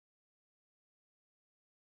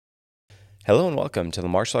Hello and welcome to the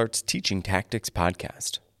Martial Arts Teaching Tactics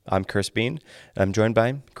Podcast. I'm Chris Bean, and I'm joined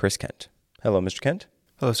by Chris Kent. Hello, Mr. Kent.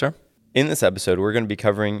 Hello, sir. In this episode, we're going to be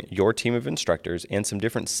covering your team of instructors and some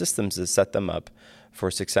different systems to set them up for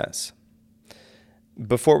success.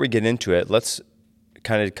 Before we get into it, let's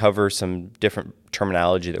kind of cover some different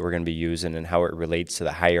terminology that we're going to be using and how it relates to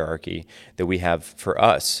the hierarchy that we have for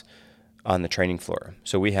us on the training floor.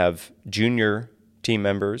 So we have junior team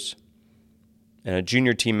members. And a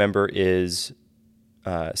junior team member is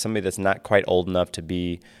somebody that's not quite old enough to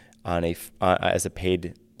be as a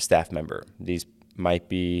paid staff member. These might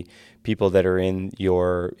be people that are in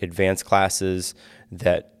your advanced classes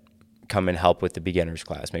that come and help with the beginners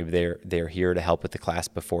class. Maybe they're here to help with the class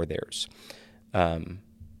before theirs.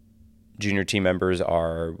 Junior team members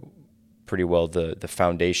are pretty well the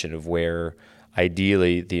foundation of where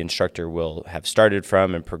ideally the instructor will have started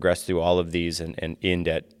from and progressed through all of these and end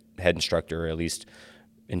at head instructor, or at least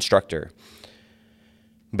instructor.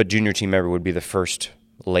 But junior team member would be the first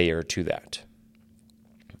layer to that.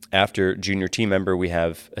 After junior team member, we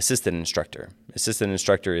have assistant instructor. Assistant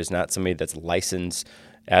instructor is not somebody that's licensed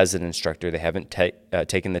as an instructor. They haven't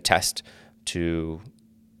taken the test to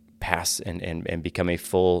pass and become a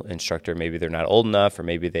full instructor. Maybe they're not old enough, or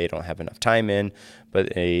maybe they don't have enough time in.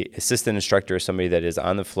 But a assistant instructor is somebody that is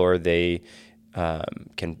on the floor. They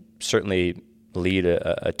can certainly lead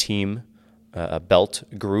a team, a belt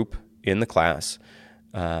group in the class.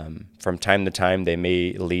 From time to time, they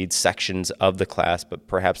may lead sections of the class, but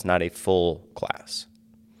perhaps not a full class.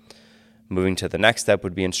 Moving to the next step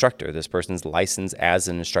would be instructor. This person's licensed as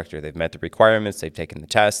an instructor. They've met the requirements, they've taken the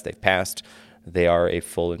test, they've passed. They are a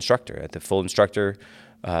full instructor. At the full instructor,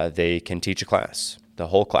 they can teach a class, the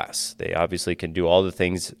whole class. They obviously can do all the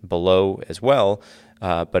things below as well,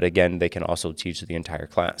 but again, they can also teach the entire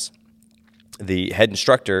class. The head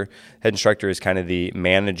instructor is kind of the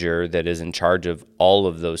manager that is in charge of all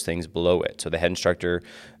of those things below it. So the head instructor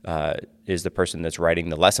is the person that's writing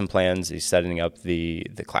the lesson plans. He's setting up the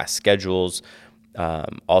class schedules.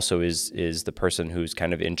 Also is the person who's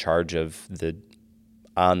kind of in charge of the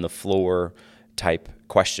on the floor type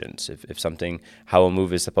questions. If something, how a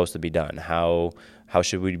move is supposed to be done, how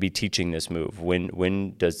should we be teaching this move?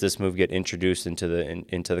 When does this move get introduced into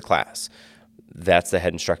the class? That's the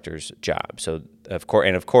head instructor's job. So of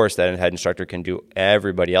course, that head instructor can do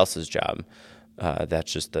everybody else's job.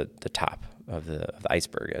 That's just the top of the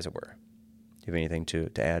iceberg, as it were. Do you have anything to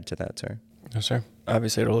add to that, sir? No, sir.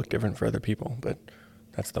 Obviously, it'll look different for other people, but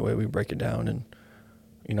that's the way we break it down. And,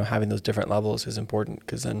 having those different levels is important,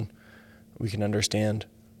 because then we can understand,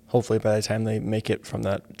 hopefully by the time they make it from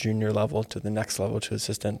that junior level to the next level to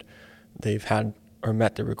assistant, they've had or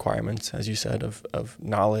met the requirements, as you said, of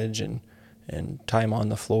knowledge and time on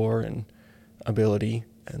the floor and ability.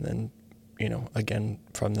 And then, again,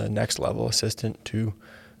 from the next level, assistant to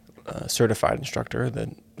certified instructor,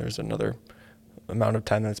 then there's another amount of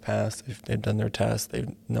time that's passed. If they've done their tests,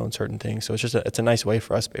 they've known certain things. So it's a nice way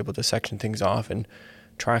for us to be able to section things off and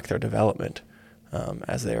track their development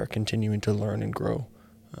as they are continuing to learn and grow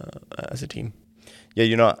as a team.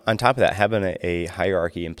 Yeah, on top of that, having a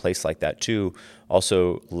hierarchy in place like that too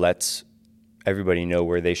also lets everybody know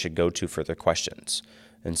where they should go to for their questions.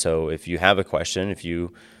 And so if you have a question, if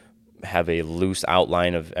you have a loose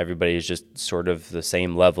outline of everybody is just sort of the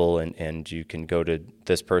same level, and you can go to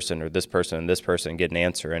this person or this person and this person and get an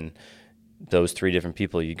answer, and those three different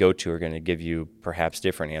people you go to are going to give you perhaps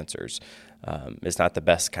different answers. It's not the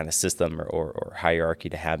best kind of system or hierarchy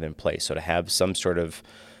to have in place. So to have some sort of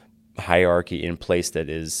hierarchy in place that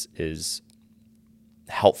is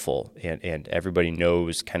helpful and everybody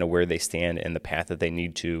knows kind of where they stand and the path that they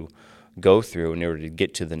need to go through in order to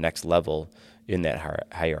get to the next level in that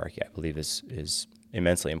hierarchy, I believe is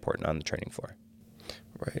immensely important on the training floor.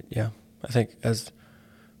 Right, yeah. I think as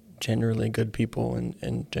generally good people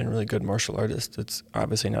and generally good martial artists, it's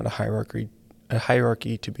obviously not a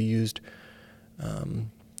hierarchy to be used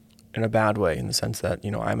in a bad way, in the sense that,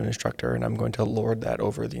 I'm an instructor and I'm going to lord that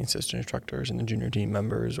over the assistant instructors and the junior team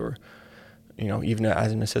members, or even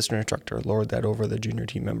as an assistant instructor, lord that over the junior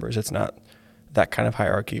team members. It's not that kind of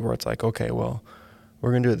hierarchy where it's like, okay, well,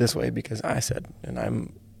 we're going to do it this way because I said, and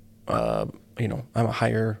I'm a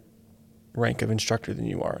higher rank of instructor than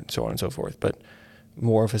you are, and so on and so forth. But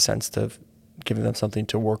more of a sense of giving them something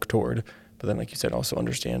to work toward. But then, like you said, also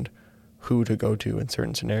understand who to go to in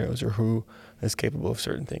certain scenarios, or who is capable of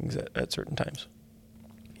certain things at certain times.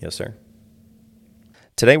 Yes, sir.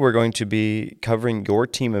 Today we're going to be covering your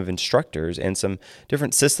team of instructors and some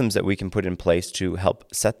different systems that we can put in place to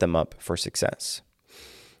help set them up for success.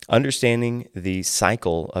 Understanding the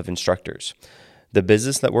cycle of instructors. The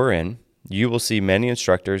business that we're in, you will see many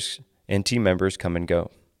instructors and team members come and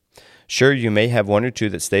go. Sure, you may have one or two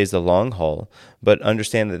that stays the long haul, but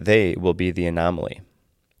understand that they will be the anomaly.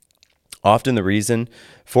 Often the reason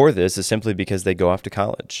for this is simply because they go off to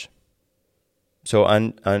college. So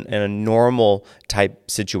in a normal type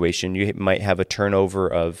situation, you might have a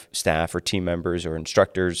turnover of staff or team members or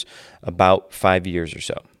instructors about 5 years or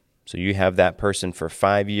so. So you have that person for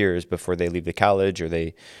 5 years before they leave the college or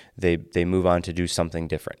they move on to do something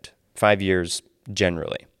different. 5 years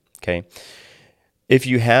generally, okay? If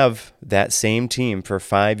you have that same team for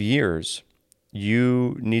 5 years,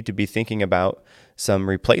 you need to be thinking about some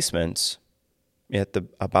replacements at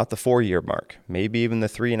about the 4-year mark, maybe even the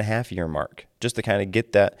 3.5-year mark, just to kind of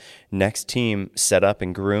get that next team set up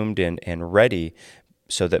and groomed and ready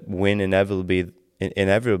so that when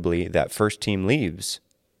inevitably that first team leaves,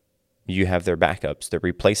 you have their backups, their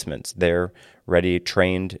replacements. They're ready,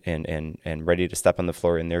 trained, and ready to step on the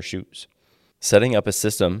floor in their shoes. Setting up a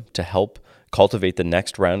system to help cultivate the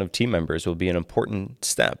next round of team members will be an important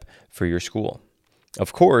step for your school.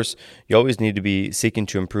 Of course, you always need to be seeking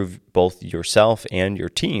to improve both yourself and your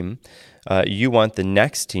team. You want the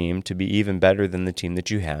next team to be even better than the team that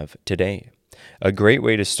you have today. A great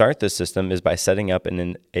way to start this system is by setting up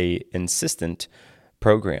an assistant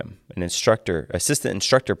program, assistant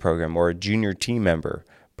instructor program, or a junior team member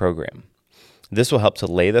program. This will help to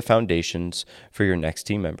lay the foundations for your next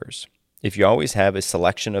team members. If you always have a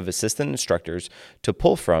selection of assistant instructors to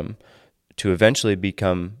pull from to eventually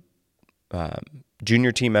become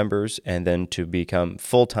junior team members and then to become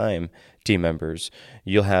full-time team members,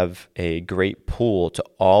 you'll have a great pool to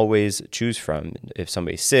always choose from. If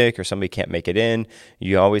somebody's sick or somebody can't make it in,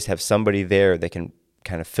 you always have somebody there that can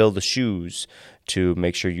kind of fill the shoes to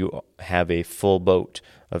make sure you have a full boat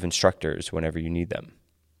of instructors whenever you need them.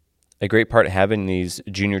 A great part of having these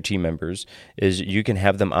junior team members is you can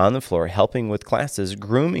have them on the floor helping with classes,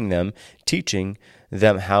 grooming them, teaching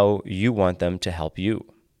them how you want them to help you.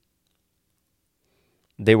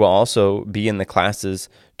 They will also be in the classes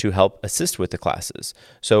to help assist with the classes.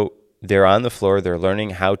 So they're on the floor, they're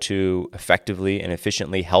learning how to effectively and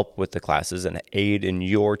efficiently help with the classes and aid in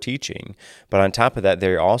your teaching. But on top of that,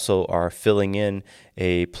 they also are filling in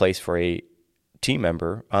a place for a team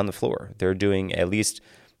member on the floor. They're doing at least,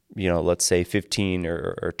 let's say 15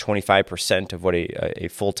 or 25% of what a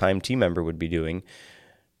full-time team member would be doing.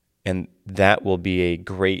 And that will be a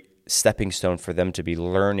great stepping stone for them to be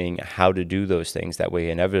learning how to do those things. That way,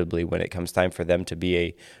 inevitably, when it comes time for them to be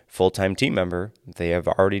a full-time team member, they have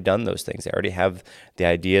already done those things. They already have the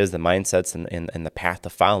ideas, the mindsets, and the path to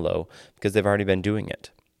follow because they've already been doing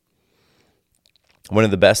it. One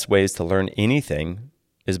of the best ways to learn anything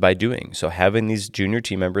is by doing. So having these junior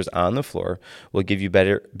team members on the floor will give you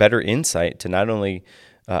better insight to not only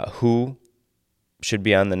who should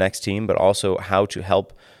be on the next team, but also how to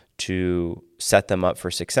help to set them up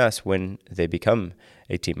for success when they become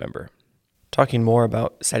a team member. Talking more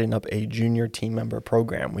about setting up a junior team member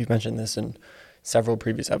program, we've mentioned this in several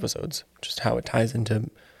previous episodes, just how it ties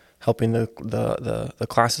into helping the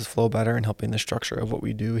classes flow better and helping the structure of what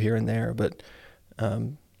we do here and there. But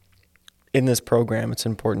in this program, it's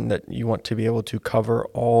important that you want to be able to cover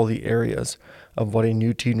all the areas of what a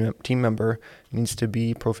new team member needs to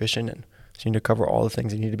be proficient in. So you need to cover all the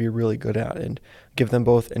things you need to be really good at and give them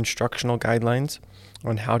both instructional guidelines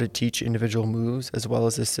on how to teach individual moves as well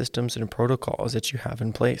as the systems and protocols that you have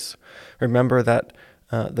in place. Remember that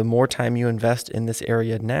the more time you invest in this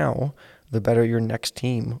area now, the better your next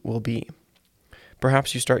team will be.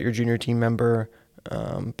 Perhaps you start your junior team member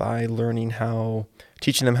by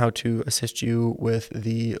teaching them how to assist you with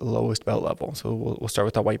the lowest belt level. So we'll start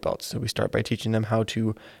with the white belts. So we start by teaching them how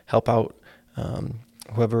to help out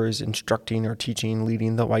whoever is instructing or teaching,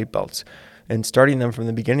 leading the white belts. And starting them from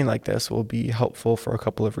the beginning like this will be helpful for a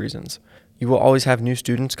couple of reasons. You will always have new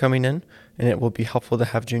students coming in, and it will be helpful to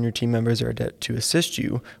have junior team members there to assist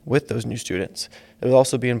you with those new students. It will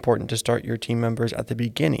also be important to start your team members at the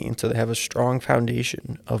beginning so they have a strong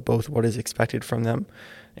foundation of both what is expected from them,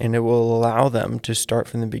 and it will allow them to start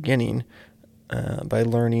from the beginning by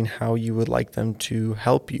learning how you would like them to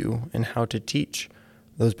help you and how to teach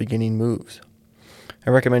those beginning moves. I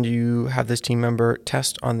recommend you have this team member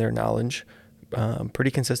test on their knowledge pretty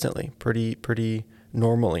consistently, pretty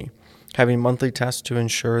normally. Having monthly tests to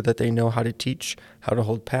ensure that they know how to teach, how to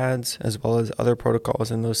hold pads, as well as other protocols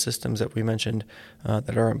and those systems that we mentioned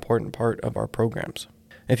that are an important part of our programs.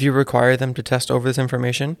 If you require them to test over this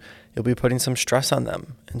information, you'll be putting some stress on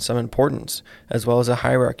them and some importance, as well as a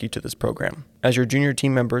hierarchy to this program. As your junior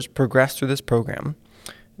team members progress through this program,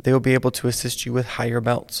 they will be able to assist you with higher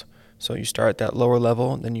belts. So you start at that lower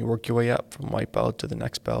level, and then you work your way up from white belt to the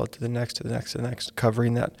next belt, to the next, to the next, to the next,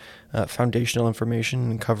 covering that foundational information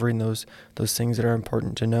and covering those things that are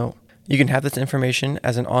important to know. You can have this information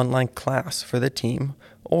as an online class for the team,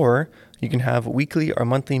 or you can have weekly or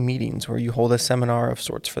monthly meetings where you hold a seminar of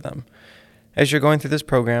sorts for them. As you're going through this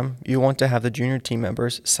program, you want to have the junior team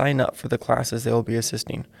members sign up for the classes they will be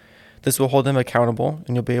assisting. This will hold them accountable,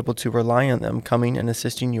 and you'll be able to rely on them coming and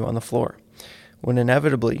assisting you on the floor. When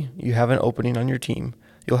inevitably you have an opening on your team,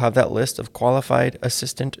 you'll have that list of qualified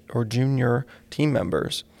assistant or junior team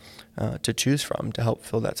members to choose from to help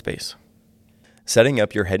fill that space. Setting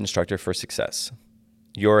up your head instructor for success.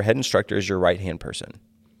 Your head instructor is your right-hand person,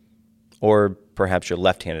 or perhaps your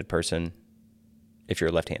left-handed person if you're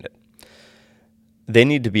left-handed. They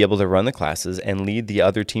need to be able to run the classes and lead the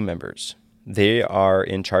other team members. They are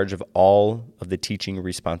in charge of all of the teaching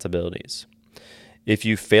responsibilities. If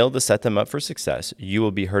you fail to set them up for success, you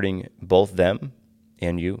will be hurting both them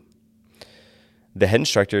and you. The head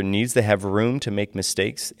instructor needs to have room to make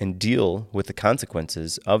mistakes and deal with the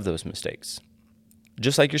consequences of those mistakes.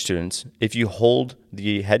 Just like your students, if you hold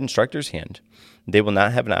the head instructor's hand, they will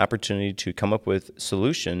not have an opportunity to come up with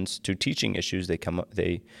solutions to teaching issues they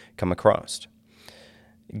come across.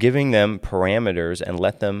 Giving them parameters and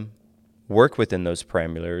let them work within those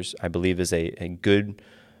parameters, I believe, is a good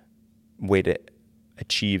way to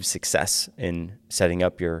achieve success in setting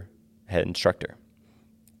up your head instructor.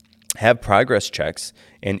 Have progress checks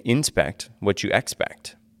and inspect what you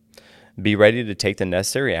expect. Be ready to take the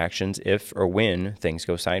necessary actions if or when things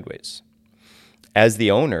go sideways. As the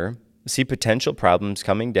owner, see potential problems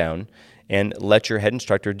coming down and let your head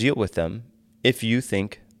instructor deal with them if you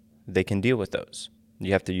think they can deal with those.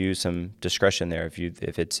 You have to use some discretion there.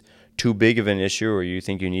 If it's too big of an issue or you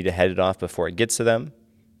think you need to head it off before it gets to them,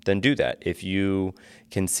 then do that. If you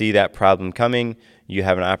can see that problem coming, you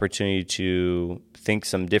have an opportunity to think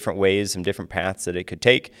some different ways, some different paths that it could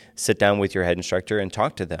take. Sit down with your head instructor and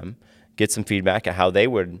talk to them. Get some feedback at how they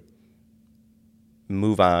would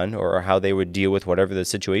move on or how they would deal with whatever the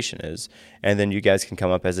situation is. And then you guys can come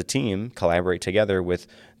up as a team, collaborate together with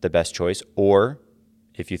the best choice. Or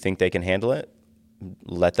if you think they can handle it,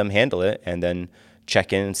 let them handle it and then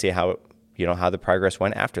check in and see how the progress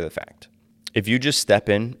went after the fact. If you just step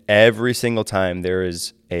in every single time there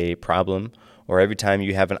is a problem or every time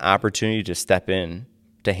you have an opportunity to step in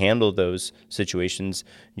to handle those situations,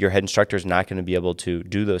 your head instructor is not going to be able to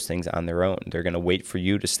do those things on their own. They're going to wait for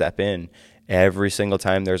you to step in every single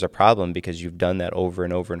time there's a problem because you've done that over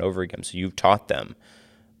and over and over again. So you've taught them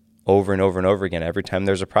over and over and over again. Every time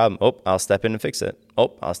there's a problem, I'll step in and fix it.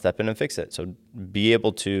 I'll step in and fix it. So be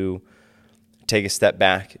able to take a step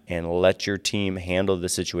back and let your team handle the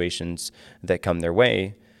situations that come their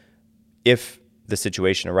way. If the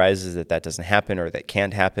situation arises that doesn't happen or that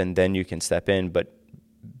can't happen, then you can step in, but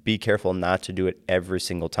be careful not to do it every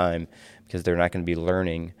single time because they're not going to be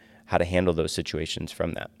learning how to handle those situations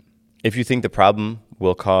from that. If you think the problem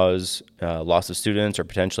will cause loss of students or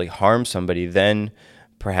potentially harm somebody, then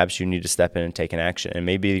perhaps you need to step in and take an action. And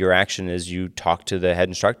maybe your action is you talk to the head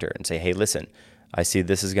instructor and say, hey, listen, I see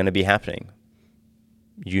this is going to be happening.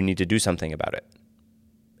 You need to do something about it.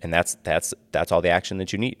 And that's all the action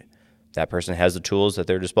that you need. That person has the tools at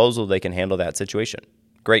their disposal. They can handle that situation.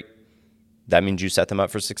 Great. That means you set them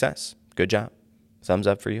up for success. Good job. Thumbs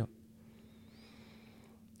up for you.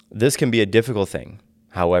 This can be a difficult thing.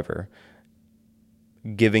 However,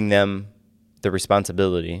 giving them the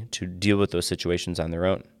responsibility to deal with those situations on their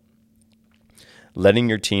own. Letting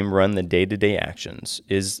your team run the day-to-day actions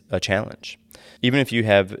is a challenge. Even if you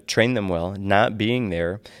have trained them well, not being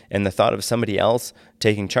there and the thought of somebody else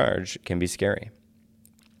taking charge can be scary.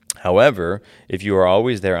 However, if you are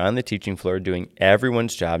always there on the teaching floor doing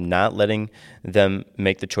everyone's job, not letting them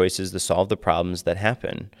make the choices to solve the problems that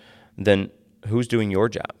happen, then who's doing your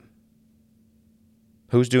job?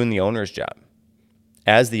 Who's doing the owner's job?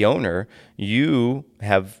 As the owner, you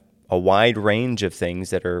have a wide range of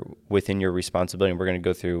things that are within your responsibility. And we're going to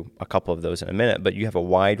go through a couple of those in a minute, but you have a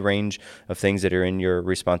wide range of things that are in your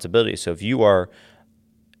responsibility. So if you are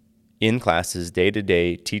in classes day to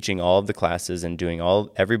day, teaching all of the classes and doing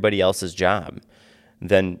everybody else's job,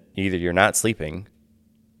 then either you're not sleeping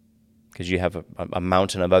because you have a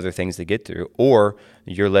mountain of other things to get through, or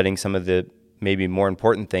you're letting some of the maybe more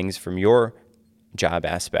important things from your job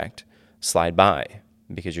aspect slide by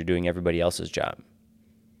because you're doing everybody else's job.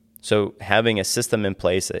 So having a system in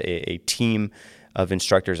place, a team of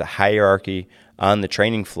instructors, a hierarchy on the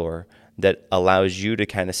training floor that allows you to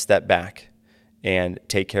kind of step back and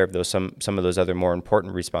take care of some of those other more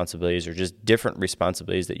important responsibilities or just different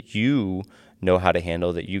responsibilities that you know how to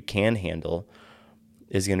handle, that you can handle,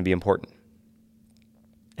 is going to be important.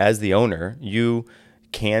 As the owner, you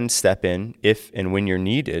can step in if and when you're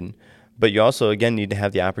needed, but you also, again, need to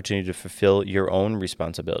have the opportunity to fulfill your own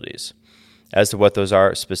responsibilities. As to what those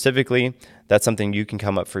are specifically, that's something you can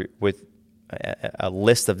come up with a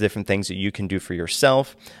list of different things that you can do for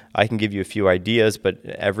yourself. I can give you a few ideas, but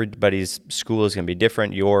everybody's school is going to be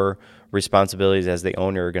different. Your responsibilities as the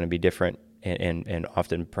owner are going to be different and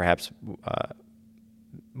often perhaps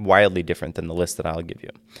wildly different than the list that I'll give you.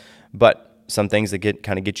 But some things that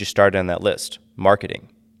get you started on that list. Marketing,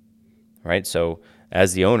 right? So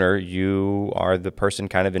as the owner, you are the person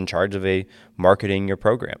kind of in charge of marketing your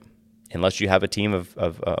program. Unless you have a team of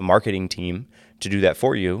a marketing team to do that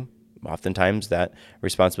for you, oftentimes that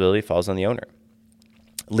responsibility falls on the owner.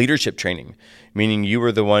 Leadership training, meaning you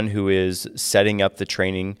are the one who is setting up the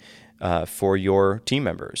training for your team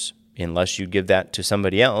members. Unless you give that to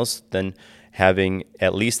somebody else, then having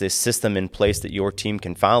at least a system in place that your team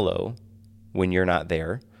can follow when you're not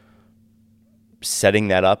there, setting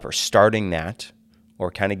that up or starting that, or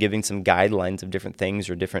kind of giving some guidelines of different things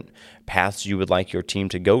or different paths you would like your team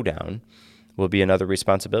to go down will be another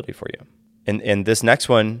responsibility for you. And this next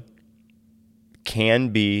one can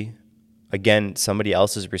be, again, somebody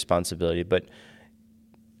else's responsibility, but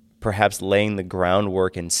perhaps laying the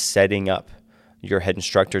groundwork and setting up your head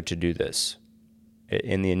instructor to do this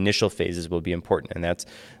in the initial phases will be important, and that's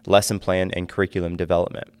lesson plan and curriculum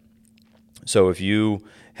development. So if you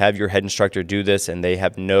have your head instructor do this and they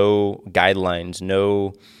have no guidelines,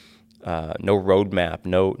 no roadmap,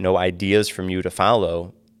 no ideas from you to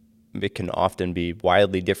follow, it can often be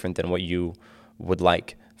wildly different than what you would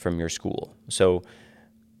like from your school. So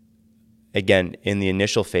again, in the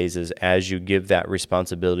initial phases, as you give that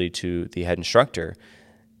responsibility to the head instructor,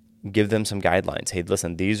 give them some guidelines. Hey,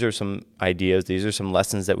 listen, these are some ideas. These are some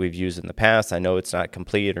lessons that we've used in the past. I know it's not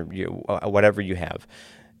complete or whatever you have.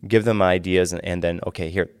 Give them ideas and then, okay,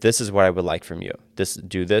 here, this is what I would like from you.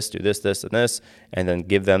 Do this, and this, and then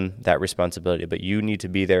give them that responsibility. But you need to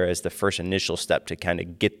be there as the first initial step to kind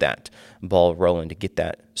of get that ball rolling, to get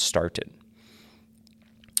that started.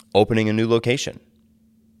 Opening a new location,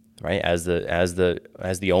 right? As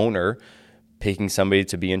the owner, picking somebody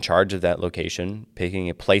to be in charge of that location, picking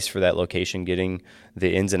a place for that location, getting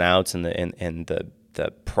the ins and outs and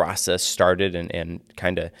the process started and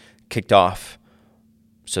kind of kicked off,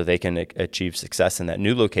 so they can achieve success in that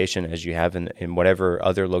new location as you have in whatever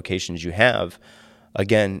other locations you have,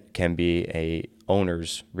 again, can be a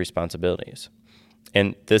owner's responsibilities.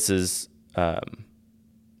 And this is,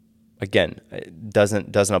 again, it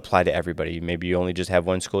doesn't apply to everybody. Maybe you only just have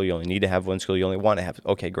one school, you only need to have one school, you only want to have,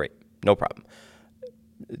 okay, great, no problem.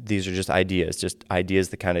 These are just ideas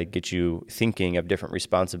that kind of get you thinking of different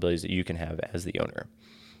responsibilities that you can have as the owner.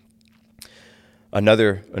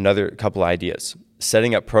 Another couple ideas.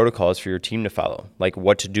 Setting up protocols for your team to follow, like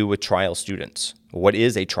what to do with trial students. What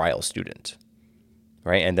is a trial student,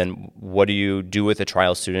 right? And then what do you do with a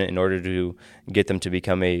trial student in order to get them to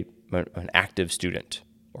become an active student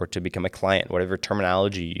or to become a client, whatever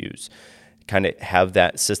terminology you use. Kind of have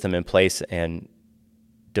that system in place and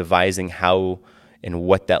devising how and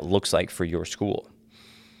what that looks like for your school.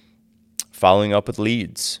 Following up with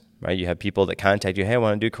leads. Right, you have people that contact you. Hey, I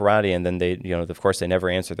want to do karate, and then they, of course, they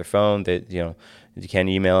never answer their phone. They, you can't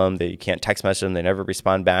email them. You can't text message them. They never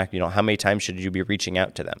respond back. How many times should you be reaching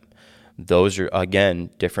out to them? Those are,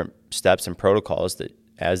 again, different steps and protocols that,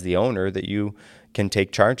 as the owner, that you can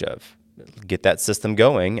take charge of. Get that system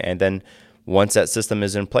going, and then once that system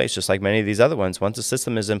is in place, just like many of these other ones, once the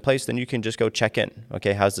system is in place, then you can just go check in.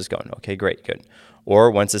 Okay, how's this going? Okay, great, good.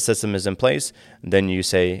 Or once the system is in place, then you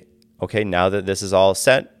say, okay, now that this is all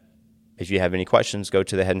set, if you have any questions, go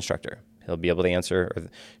to the head instructor. He'll be able to answer, or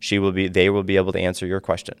they will be able to answer your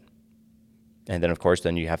question. And then, of course,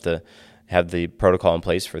 then you have to have the protocol in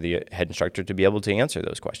place for the head instructor to be able to answer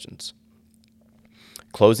those questions.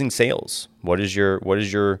 Closing sales. What is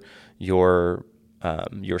your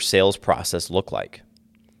sales process look like?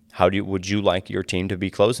 Would you like your team to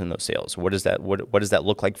be closing those sales? What does that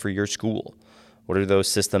look like for your school? What are those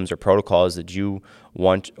systems or protocols that you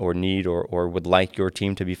want or need or would like your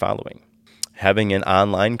team to be following? Having an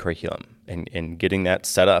online curriculum and getting that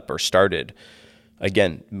set up or started.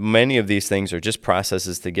 Again, many of these things are just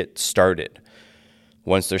processes to get started.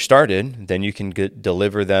 Once they're started, then you can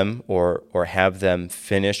deliver them or have them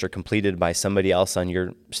finished or completed by somebody else on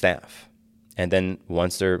your staff. And then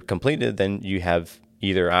once they're completed, then you have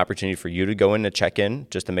either opportunity for you to go in to check in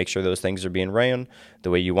just to make sure those things are being ran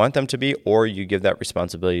the way you want them to be, or you give that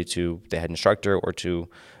responsibility to the head instructor or to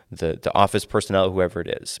the office personnel, whoever it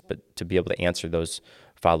is, but to be able to answer those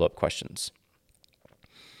follow-up questions.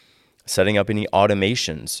 setting up any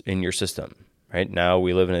automations in your system. Right now,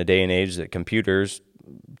 we live in a day and age that computers,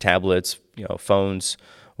 tablets, phones,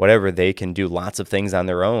 whatever, they can do lots of things on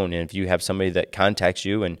their own. And if you have somebody that contacts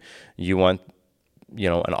you and you want,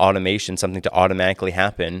 an automation, something to automatically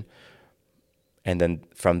happen, and then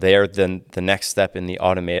from there, then the next step in the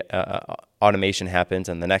automation happens,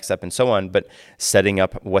 and the next step, and so on. But setting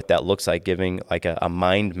up what that looks like, giving like a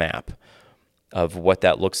mind map of what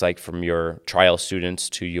that looks like from your trial students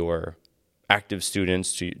to your active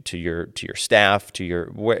students to your staff to your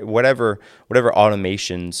whatever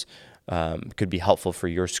automations could be helpful for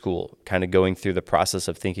your school. Kind of going through the process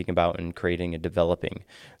of thinking about and creating and developing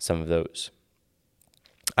some of those.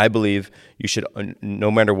 I believe you should, no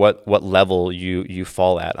matter what level you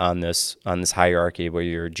fall at on this hierarchy, whether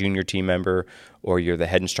you're a junior team member or you're the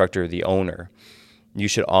head instructor or the owner, you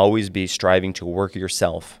should always be striving to work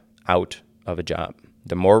yourself out of a job.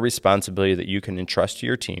 The more responsibility that you can entrust to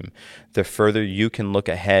your team, the further you can look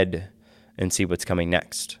ahead and see what's coming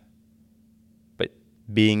next. But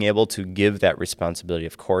being able to give that responsibility,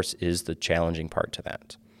 of course, is the challenging part to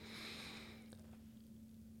that.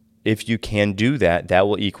 If you can do that, that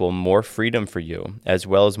will equal more freedom for you, as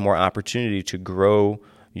well as more opportunity to grow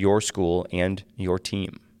your school and your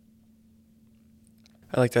team.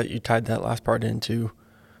 I like that you tied that last part into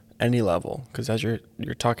any level, because as you're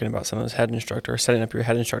talking about some of those head instructor, setting up your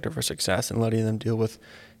head instructor for success and letting them deal with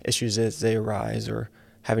issues as they arise, or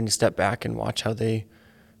having to step back and watch how they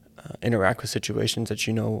interact with situations that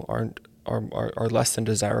are less than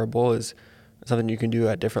desirable, is something you can do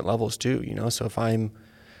at different levels too. So if I'm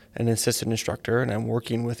an assistant instructor and I'm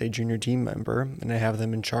working with a junior team member and I have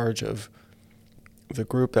them in charge of the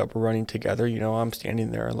group that we're running together, I'm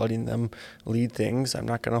standing there and letting them lead things. I'm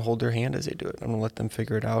not going to hold their hand as they do it. I'm going to let them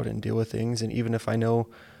figure it out and deal with things. And even if I know,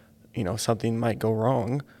 something might go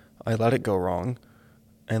wrong, I let it go wrong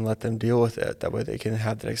and let them deal with it. That way they can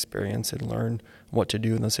have that experience and learn what to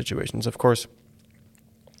do in those situations. Of course,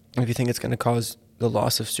 if you think it's going to cause the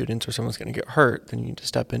loss of students or someone's going to get hurt, then you need to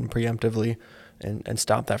step in preemptively and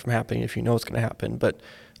stop that from happening if you know it's going to happen. But,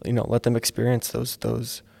 let them experience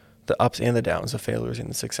the ups and the downs, the failures and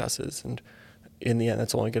the successes. And in the end,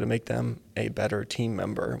 that's only going to make them a better team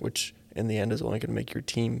member, which in the end is only going to make your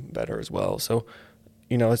team better as well. So,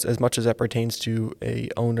 as much as that pertains to a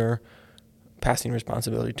owner passing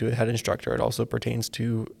responsibility to a head instructor, it also pertains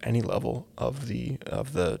to any level of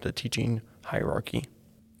the teaching hierarchy.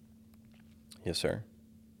 Yes, sir.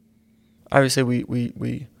 Obviously,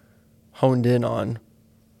 we honed in on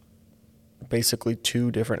basically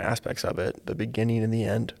two different aspects of it: the beginning and the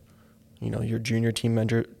end. Your junior team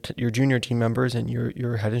members and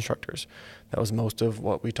your head instructors. That was most of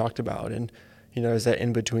what we talked about. And there's that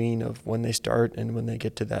in between of when they start and when they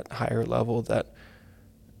get to that higher level, that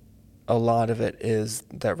a lot of it is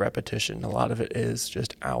that repetition. A lot of it is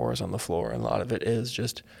just hours on the floor. And a lot of it is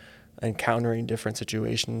just encountering different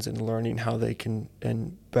situations and learning how they can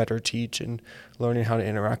and better teach, and learning how to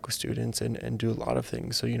interact with students and do a lot of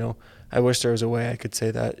things. So, I wish there was a way I could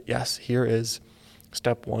say that, yes, here is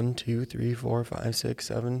step 1, 2, 3, 4, 5, 6,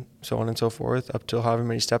 7, so on and so forth, up to however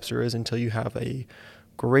many steps there is until you have a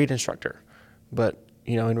great instructor. But,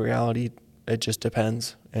 in reality, it just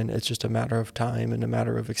depends. And it's just a matter of time and a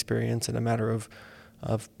matter of experience and a matter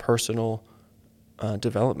of personal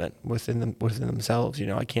development within themselves.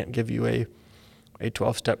 I can't give you a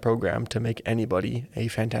 12-step program to make anybody a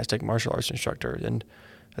fantastic martial arts instructor. And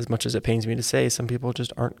as much as it pains me to say, some people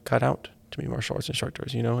just aren't cut out to be martial arts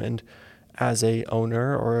instructors, and as a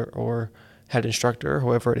owner or head instructor,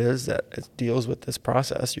 whoever it is that deals with this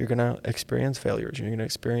process, you're going to experience failures. You're going to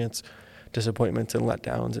experience disappointments and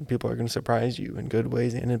letdowns, and people are going to surprise you in good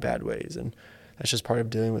ways and in bad ways. And that's just part of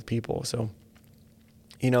dealing with people. So,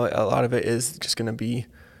 a lot of it is just going to be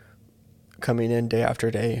coming in day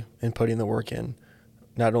after day and putting the work in,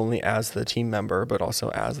 not only as the team member, but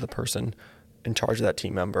also as the person in charge of that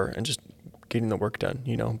team member, and just getting the work done,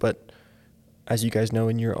 But as you guys know,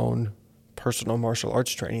 in your own personal martial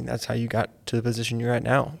arts training, that's how you got to the position you're at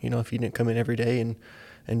now. If you didn't come in every day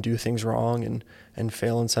and do things wrong and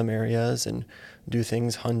fail in some areas and do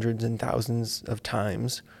things hundreds and thousands of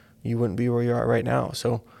times, you wouldn't be where you are right now.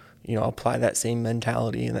 So, apply that same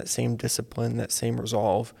mentality and that same discipline, that same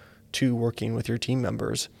resolve to working with your team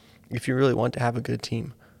members. If you really want to have a good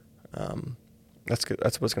team, that's good.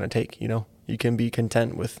 That's what it's going to take. You can be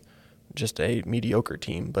content with just a mediocre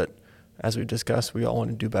team, but as we discussed, we all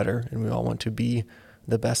want to do better, and we all want to be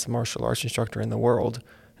the best martial arts instructor in the world.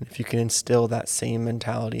 And if you can instill that same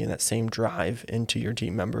mentality and that same drive into your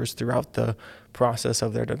team members throughout the process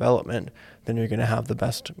of their development, then you're going to have the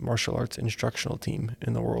best martial arts instructional team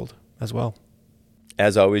in the world as well.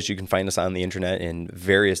 As always, you can find us on the internet in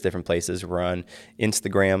various different places. We're on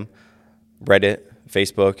Instagram, Reddit,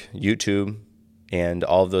 Facebook, YouTube, and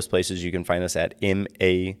all of those places you can find us at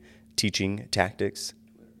MA Teaching Tactics.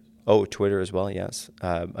 Oh, Twitter as well, yes.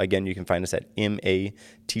 Again, you can find us at MA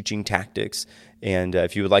Teaching Tactics. And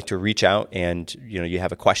if you would like to reach out and you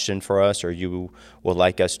have a question for us, or you would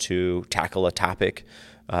like us to tackle a topic,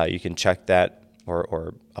 you can check that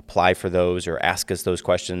or apply for those or ask us those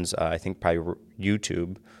questions. I think probably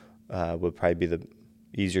YouTube would probably be the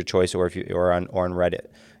easier choice, or on Reddit.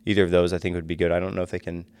 Either of those I think would be good. I don't know if they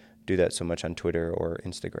can do that so much on Twitter or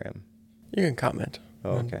Instagram. You can comment.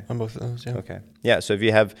 Oh, okay. On both of those, yeah. Okay. Yeah. So if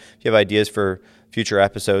you have ideas for future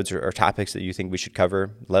episodes or topics that you think we should cover,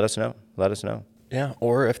 let us know. Yeah.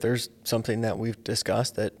 Or if there's something that we've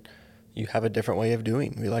discussed that you have a different way of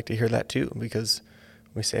doing, we like to hear that too, because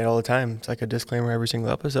we say it all the time. It's like a disclaimer every single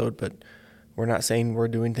episode, but we're not saying we're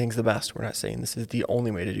doing things the best. We're not saying this is the only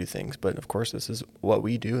way to do things, but of course this is what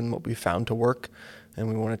we do and what we found to work, and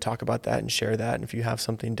we want to talk about that and share that. And if you have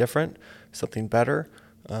something different, something better,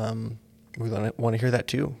 we want to hear that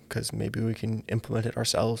too, because maybe we can implement it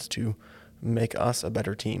ourselves to make us a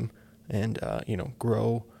better team and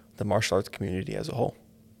grow the martial arts community as a whole.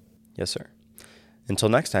 Yes, sir. Until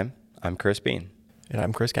next time, I'm Chris Bean. And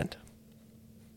I'm Chris Kent.